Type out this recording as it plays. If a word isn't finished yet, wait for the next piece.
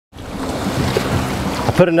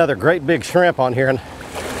Put another great big shrimp on here and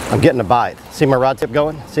I'm getting a bite. See my rod tip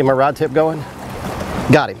going? See my rod tip going?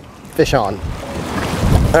 Got him. Fish on.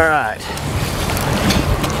 All right.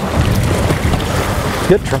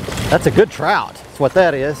 Good trout. That's a good trout. That's what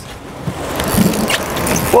that is.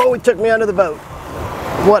 Whoa, he took me under the boat.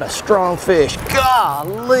 What a strong fish.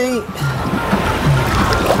 Golly.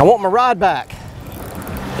 I want my rod back.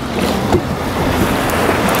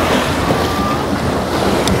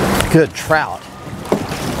 Good trout.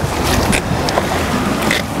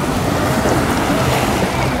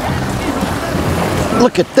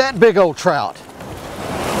 Look at that big old trout.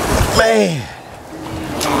 Man.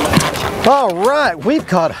 All right, we've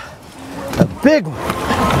caught a big one.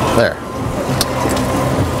 There.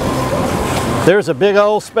 There's a big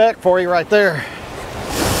old speck for you right there.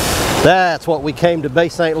 That's what we came to Bay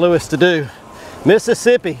St. Louis to do.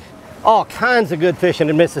 Mississippi. All kinds of good fishing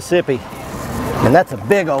in Mississippi. And that's a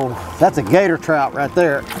big old, that's a gator trout right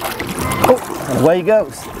there. Oh, and away he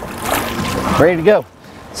goes. Ready to go.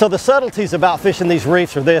 So the subtleties about fishing these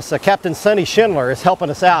reefs are this. Captain Sonny Schindler is helping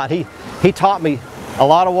us out. He taught me a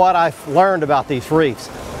lot of what I've learned about these reefs.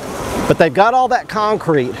 But they've got all that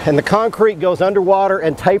concrete, and the concrete goes underwater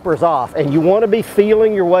and tapers off, and you want to be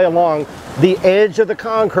feeling your way along the edge of the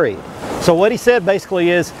concrete. So what he said basically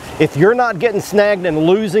is, if you're not getting snagged and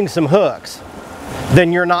losing some hooks,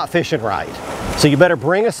 then you're not fishing right. So you better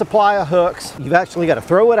bring a supply of hooks. You've actually got to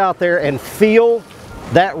throw it out there and feel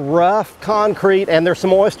that rough concrete, and there's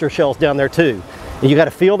some oyster shells down there too. And you got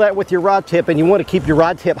to feel that with your rod tip, and you want to keep your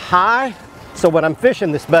rod tip high. So when I'm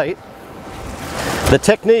fishing this bait, the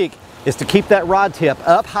technique is to keep that rod tip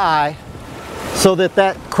up high so that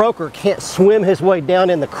that croaker can't swim his way down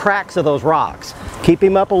in the cracks of those rocks. Keep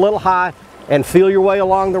him up a little high and feel your way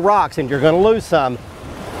along the rocks, and you're going to lose some.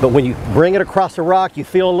 But when you bring it across a rock, you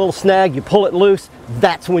feel a little snag, you pull it loose,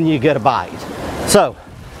 that's when you get a bite. So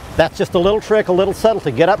that's just a little trick, a little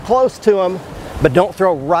subtlety. Get up close to them, but don't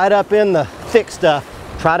throw right up in the thick stuff.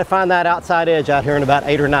 Try to find that outside edge out here in about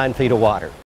 8 or 9 feet of water.